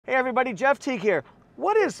Hey everybody, Jeff Teague here.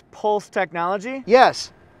 What is Pulse technology?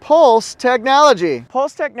 Yes, Pulse technology.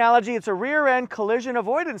 Pulse technology, it's a rear end collision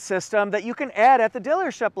avoidance system that you can add at the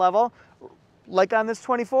dealership level, like on this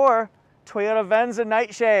 24 Toyota Venza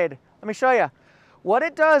Nightshade. Let me show you. What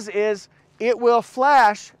it does is it will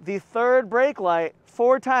flash the third brake light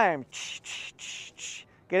 4 times.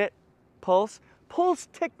 Get it? Pulse. Pulse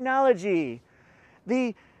technology.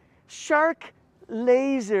 The shark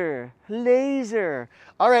laser.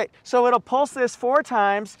 All right, so it'll pulse this 4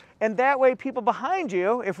 times, and that way people behind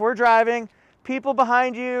you, if we're driving, people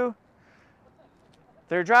behind you,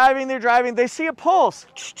 they're driving, they see a pulse.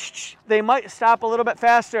 They might stop a little bit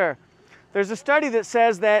faster. There's a study that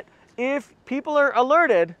says that if people are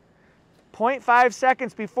alerted 0.5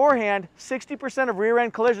 seconds beforehand, 60% of rear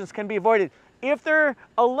end collisions can be avoided. If they're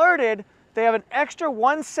alerted, they have an extra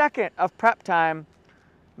 1 second of prep time.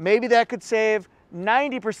 Maybe that could save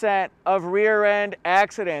 90% of rear end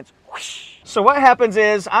accidents. So what happens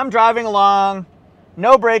is I'm driving along,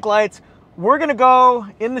 no brake lights. We're gonna go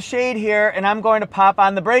in the shade here and I'm going to pop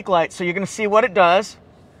on the brake light. So you're gonna see what it does.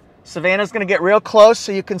 Savannah's gonna get real close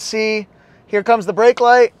so you can see, here comes the brake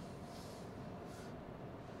light.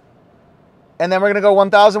 And then we're gonna go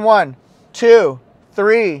 1001, 2,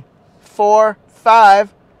 3, 4,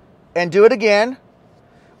 5, and do it again.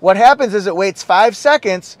 What happens is it waits 5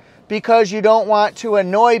 seconds because you don't want to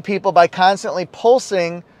annoy people by constantly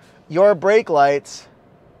pulsing your brake lights.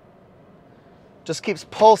 Just keeps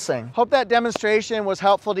pulsing. Hope that demonstration was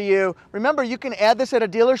helpful to you. Remember, you can add this at a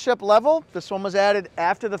dealership level. This one was added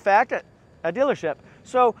after the fact at a dealership.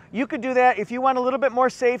 So you could do that if you want a little bit more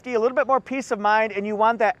safety, a little bit more peace of mind, and you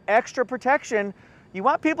want that extra protection. You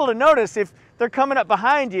want people to notice if they're coming up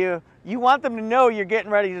behind you, you want them to know you're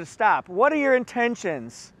getting ready to stop. What are your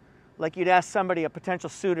intentions? Like you'd ask somebody, a potential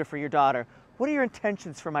suitor for your daughter, what are your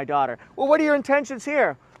intentions for my daughter? Well, what are your intentions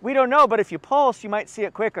here? We don't know, but if you pulse, you might see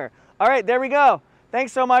it quicker. All right, there we go.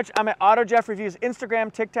 Thanks so much. I'm at AutoJeff Reviews,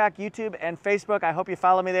 Instagram, TikTok, YouTube, and Facebook. I hope you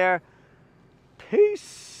follow me there.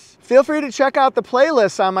 Peace. Feel free to check out the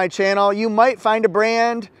playlists on my channel. You might find a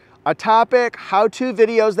brand, a topic, how-to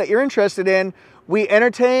videos that you're interested in. We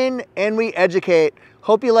entertain and we educate.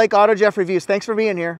 Hope you like AutoJeff Reviews. Thanks for being here.